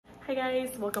Hi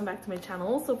guys, welcome back to my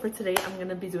channel. So for today I'm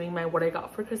gonna be doing my what I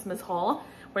got for Christmas haul,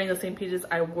 wearing the same pages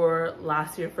I wore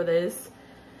last year for this.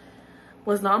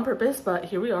 Was not on purpose, but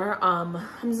here we are. I'm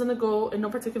just gonna go in no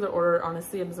particular order.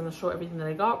 Honestly, I'm just gonna show everything that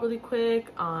I got really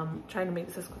quick, trying to make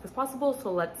this as quick as possible.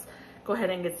 So let's go ahead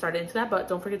and get started into that, but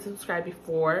don't forget to subscribe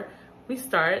before we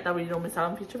start, that way you don't miss out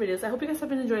on future videos. I hope you guys have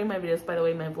been enjoying my videos, by the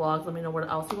way, my vlogs. Let me know what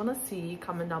else you want to see,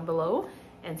 comment down below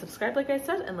and subscribe like I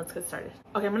said, and let's get started.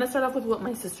 Okay, I'm gonna start off with what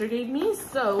my sister gave me.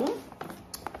 So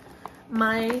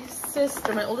my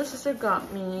older sister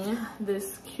got me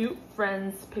this cute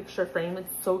Friends picture frame.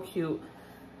 It's so cute.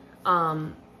 I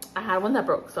had one that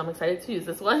broke, so I'm excited to use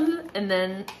this one. And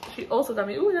then she also got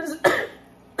me,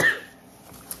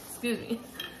 excuse me,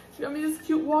 she got me this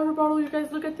cute water bottle. You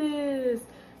guys, look at this.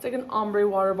 It's like an ombre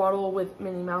water bottle with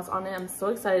Minnie Mouse on it. I'm so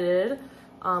excited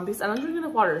because I don't drink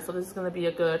enough water, so this is gonna be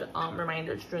a good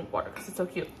reminder to drink water because it's so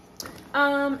cute.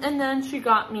 And then she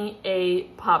got me a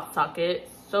pop socket.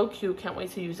 So cute, can't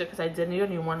wait to use it because I did need a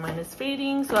new one. Mine is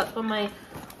fading, so that's what my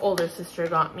older sister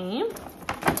got me.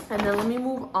 And then let me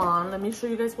move on. Let me show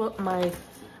you guys what my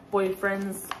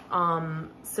boyfriend's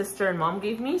sister and mom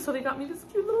gave me. So they got me this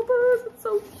cute little purse. It's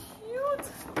so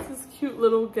cute. It's this cute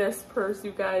little guest purse,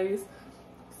 you guys.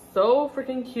 So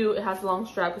freaking cute. It has a long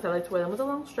strap because I like to wear them with a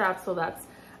long strap, so that's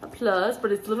a plus.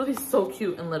 But it's literally so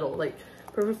cute and little, like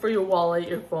perfect for your wallet,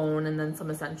 your phone, and then some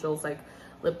essentials like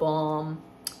lip balm,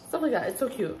 stuff like that. It's so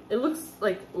cute. It looks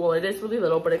like, well, it is really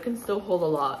little, but it can still hold a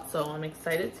lot. So I'm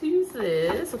excited to use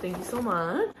this. So thank you so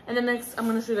much. And then next, I'm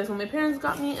gonna show you guys what my parents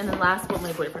got me, and then last, what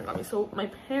my boyfriend got me. So my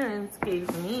parents gave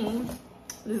me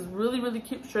this really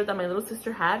cute shirt that my little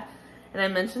sister had, and I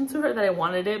mentioned to her that I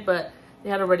wanted it, but they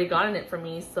had already gotten it for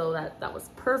me, so that was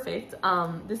perfect.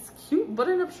 This cute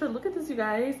button-up shirt. Look at this, you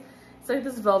guys. It's like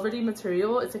this velvety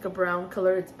material. It's like a brown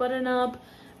color. It's button-up,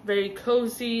 very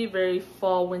cozy, very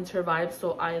fall winter vibe,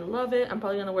 so I love it. I'm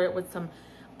probably gonna wear it with some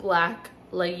black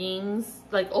leggings,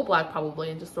 like all black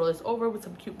probably, and just throw this over with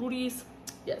some cute booties.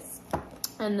 Yes.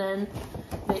 And then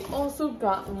they also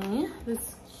got me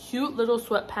this cute little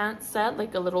sweatpants set,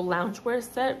 like a little loungewear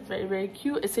set. Very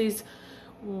cute. It says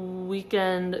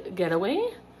weekend getaway.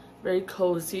 Very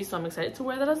cozy, so I'm excited to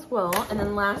wear that as well. And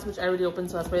then last, which I already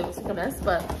opened, so that's why it looks like a mess,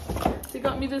 but they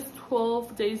got me this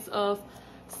 12 days of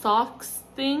socks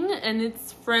thing, and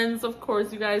it's Friends, of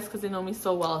course, you guys, because they know me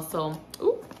so well. So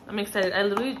I'm excited. I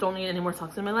literally don't need any more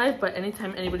socks in my life, but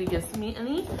anytime anybody gives me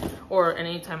any, or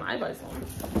anytime I buy some,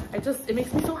 it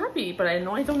makes me so happy. But I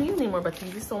know I don't need any more, but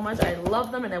thank you so much. I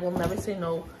love them, and I will never say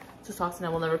no to socks, and I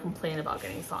will never complain about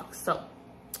getting socks. So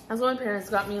that's what my parents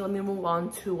got me. Let me move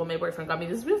on to what my boyfriend got me.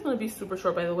 This video is going to be super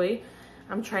short, by the way.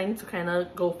 I'm trying to kind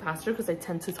of go faster because I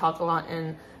tend to talk a lot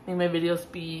and make my videos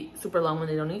be super long when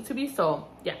they don't need to be. So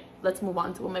yeah, let's move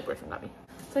on to what my boyfriend got me.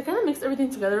 So I kind of mixed everything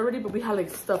together already, but we had like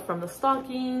stuff from the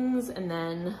stockings, and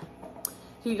then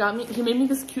he made me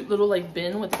this cute little like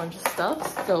bin with a bunch of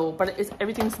stuff. So, but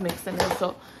everything's mixed in there,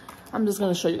 so I'm just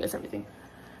going to show you guys everything.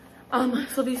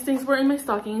 So these things were in my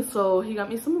stocking. So he got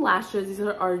me some lashes. These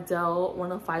are Ardell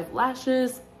 105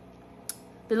 lashes.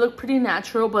 They look pretty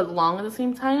natural but long at the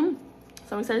same time,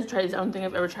 so I'm excited to try these. I don't think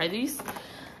I've ever tried these.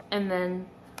 And then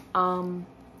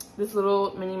this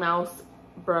little Minnie Mouse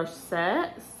brush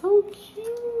set. So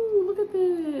cute. Look at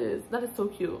this. That is so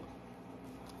cute.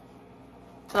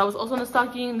 So that was also in the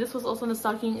stocking. This was also in the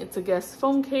stocking. It's a Guess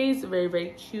phone case.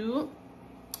 Very cute.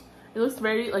 It looks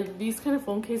very like these kind of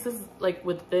phone cases, like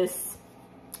with this,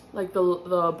 like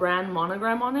the brand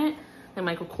monogram on it, like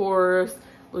Michael Kors,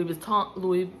 Louis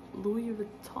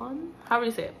Vuitton, however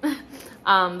you say it.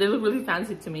 They look really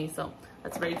fancy to me, so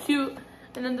that's very cute.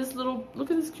 And then this little, look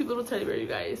at this cute little teddy bear, you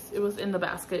guys. It was in the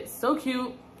basket, so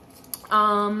cute.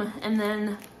 And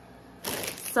then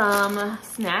some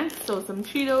snacks, so some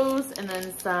Cheetos, and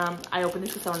then some, I opened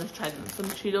this because I wanted to try them, some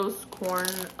Cheetos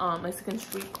corn, Mexican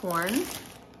street corn.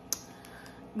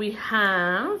 We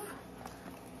have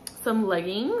some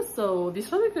leggings. So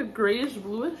these are like a grayish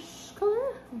bluish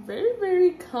color.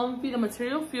 Very comfy. The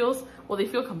material feels, well, they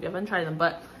feel comfy. I haven't tried them,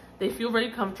 but they feel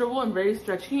very comfortable and very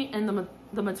stretchy. And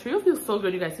the material feels so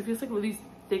good, you guys. It feels like really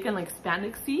thick and like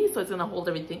spandexy, so it's gonna hold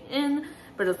everything in,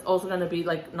 but it's also gonna be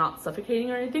like not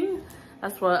suffocating or anything.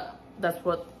 That's what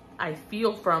I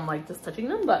feel from like just touching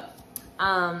them. But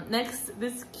next,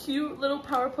 this cute little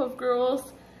Powerpuff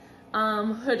Girls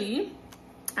hoodie.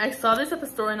 I saw this at the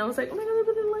store and I was like, oh my god, I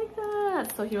really like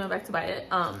that. So he went back to buy it.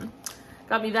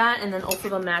 Got me that, and then also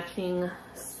the matching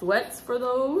sweats for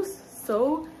those.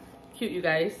 So cute, you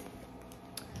guys.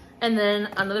 And then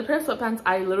another pair of sweatpants.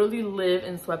 I literally live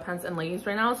in sweatpants and leggings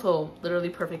right now, so literally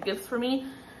perfect gifts for me.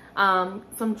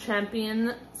 Some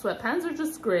Champion sweatpants are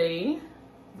just gray.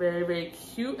 Very, very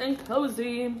cute and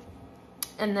cozy.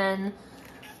 And then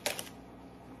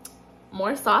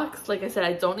more socks. Like I said,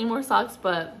 I don't need more socks,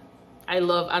 but I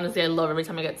love, honestly, I love every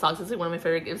time I get socks. It's like one of my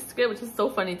favorite gifts to get, which is so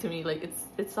funny to me. Like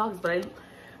it's socks, but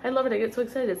I love it. I get so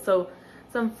excited. So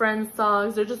some Friends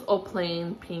socks. They're just all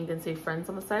plain pink and say Friends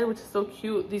on the side, which is so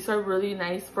cute. These are really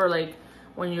nice for like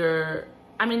when you're,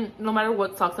 I mean, no matter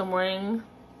what socks I'm wearing,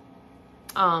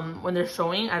 when they're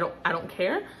showing, I don't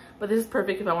care. But this is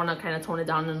perfect if I want to kind of tone it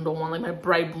down and don't want like my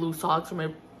bright blue socks or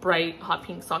my bright hot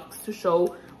pink socks to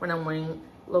show when I'm wearing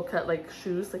low cut like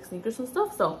shoes, like sneakers and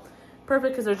stuff. So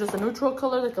perfect because they're just a neutral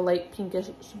color, like a light pinkish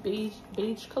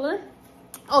beige color.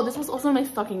 Oh, this was also my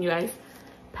stocking, you guys.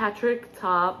 Patrick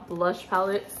Ta blush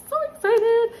palette. So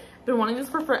excited. Been wanting this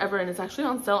for forever, and it's actually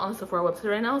on sale on the Sephora website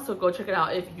right now, so go check it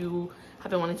out if you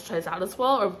have been wanting to try this out as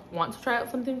well, or want to try out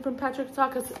something from Patrick Ta,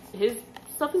 because his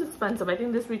stuff is expensive. I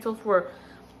think this retails for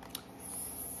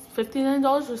 $59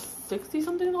 or $60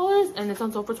 something, and it's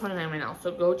on sale for $29 right now,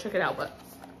 so go check it out. But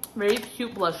very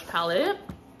cute blush palette.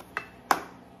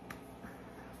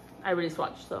 I already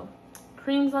swatched, so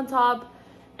creams on top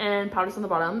and powders on the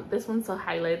bottom. This one's a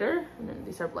highlighter, and then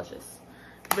these are blushes.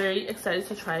 Very excited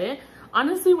to try it.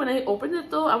 Honestly, when I opened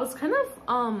it though, I was kind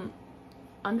of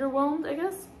underwhelmed, I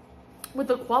guess, with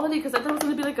the quality, because I thought it was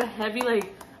gonna be like a heavy,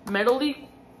 like metal-y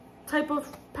type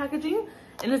of packaging,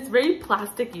 and it's very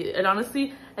plasticky. And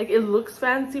honestly, like, it looks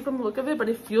fancy from the look of it, but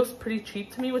it feels pretty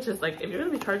cheap to me, which is like, if you're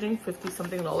gonna be charging $50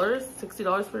 something,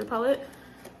 $60 for your palette,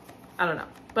 I don't know,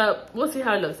 but we'll see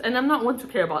how it looks. And I'm not one to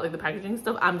care about like the packaging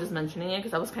stuff. I'm just mentioning it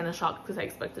because I was kind of shocked because I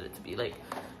expected it to be like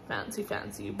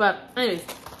fancy. But anyways,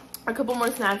 a couple more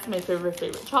snacks. My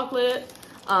favorite chocolate.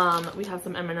 We have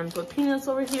some M&Ms with peanuts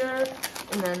over here,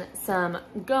 and then some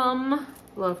gum.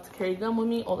 Love to carry gum with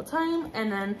me all the time.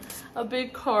 And then a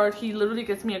big card. He literally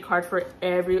gets me a card for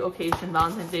every occasion: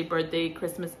 Valentine's Day, birthday,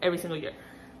 Christmas, every single year.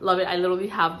 Love it. I literally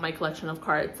have my collection of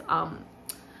cards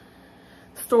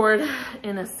stored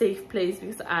in a safe place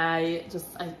because I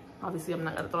obviously I'm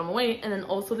not gonna throw them away. And then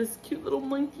also this cute little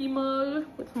monkey mug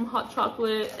with some hot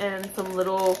chocolate and some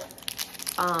little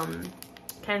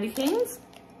candy canes.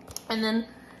 And then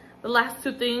the last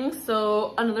two things,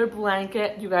 so another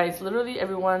blanket. You guys, literally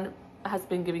everyone has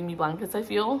been giving me blankets, I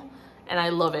feel, and I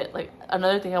love it. Like,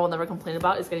 another thing I will never complain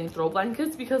about is getting throw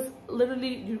blankets, because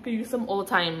literally you can use them all the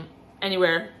time,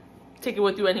 anywhere. Take it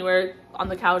with you anywhere, on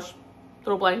the couch,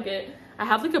 throw blanket. I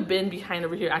have like a bin behind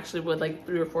over here actually with like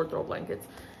 3 or 4 throw blankets,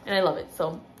 and I love it.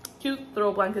 So cute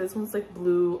throw blanket. This one's like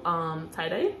blue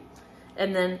tie-dye.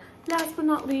 And then last but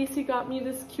not least, he got me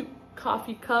this cute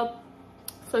coffee cup.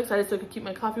 So excited, so I could keep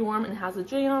my coffee warm, and it has a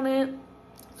J on it.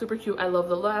 Super cute. I love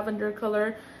the lavender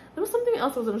color. There was something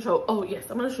else I was gonna show. Oh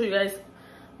yes, I'm gonna show you guys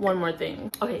one more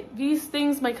thing. Okay, these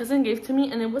things my cousin gave to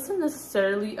me, and it wasn't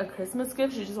necessarily a Christmas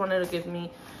gift. She just wanted to give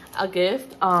me a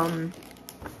gift.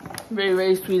 Very,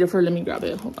 very sweet of her. Let me grab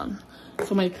it. Hold on.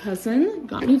 So my cousin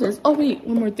got me this. Oh wait,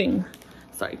 one more thing.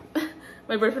 Sorry.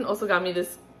 My boyfriend also got me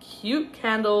this cute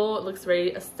candle. It looks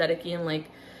very aesthetic-y, and like,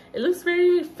 it looks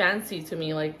very fancy to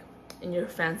me, like in your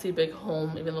fancy big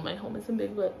home, even though my home isn't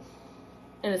big, but,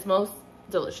 and it smells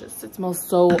delicious. It smells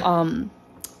so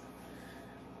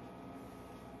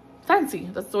fancy.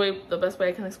 That's the best way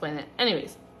I can explain it.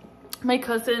 Anyways, my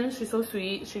cousin, she's so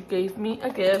sweet. She gave me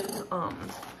a gift.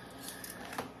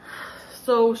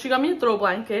 So she got me a throw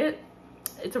blanket.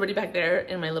 It's already back there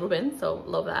in my little bin, so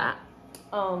love that.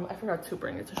 I forgot to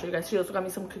bring it to show you guys. She also got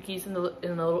me some cookies in a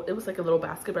little, it was like a little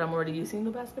basket, but I'm already using the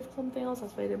basket for something else.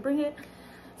 That's why I didn't bring it.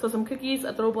 So some cookies,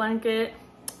 a throw blanket,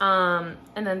 and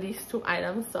then these 2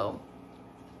 items. So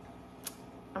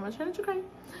I'm gonna try not to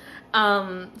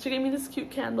cry. She gave me this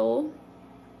cute candle.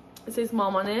 It says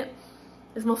mom on it.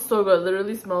 It smells so good. It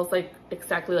literally smells like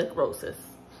exactly like roses.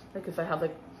 Like if I have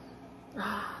like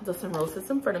dozen roses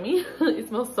in front of me. It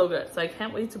smells so good, so I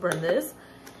can't wait to burn this.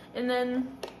 And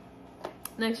then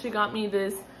next she got me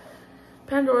this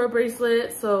Pandora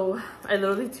bracelet. So I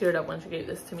literally teared up when she gave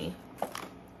this to me,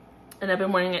 and I've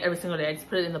been wearing it every single day. I just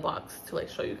put it in the box to like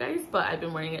show you guys, but I've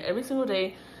been wearing it every single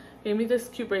day. Gave me this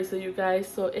cute bracelet, you guys.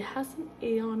 So it has an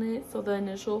A on it, so the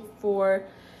initial for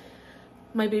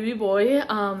my baby boy,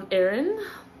 Aaron.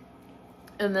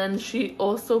 And then she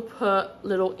also put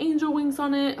little angel wings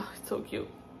on it. Oh, it's so cute.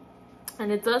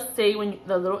 And it does say when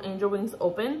the little angel wings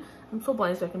open, I'm so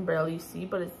blind so I can barely see,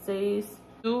 but it says,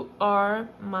 "You are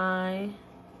my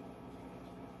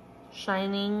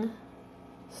shining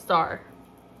star."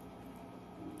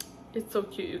 It's so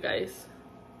cute, you guys.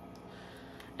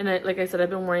 And like I said, I've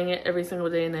been wearing it every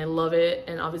single day, and I love it.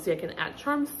 And obviously I can add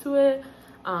charms to it.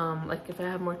 Like if I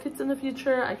have more kids in the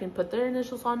future, I can put their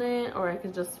initials on it, or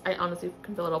I honestly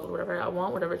can fill it up with whatever I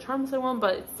want, whatever charms I want.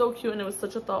 But it's so cute and it was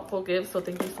such a thoughtful gift, so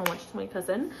thank you so much to my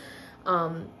cousin.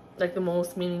 Like the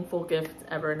most meaningful gift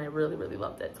ever, and I really, really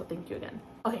loved it, so thank you again.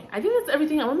 Okay, I think that's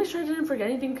everything. I want to make sure I didn't forget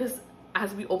anything, because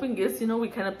as we open gifts, you know, we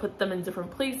kind of put them in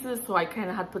different places, so I kind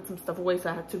of had to put some stuff away, so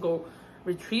I had to go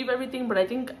retrieve everything. But I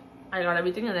think I got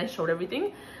everything and I showed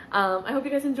everything. I hope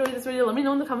you guys enjoyed this video. Let me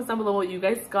know in the comments down below what you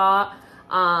guys got,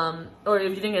 or if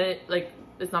you didn't get it, like,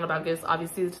 it's not about gifts,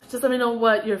 obviously. Just let me know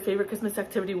what your favorite Christmas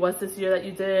activity was this year that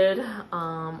you did,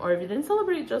 or if you didn't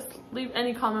celebrate, just leave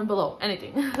any comment below,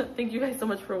 anything. Thank you guys so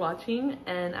much for watching,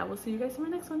 and I will see you guys in my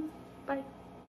next one. Bye.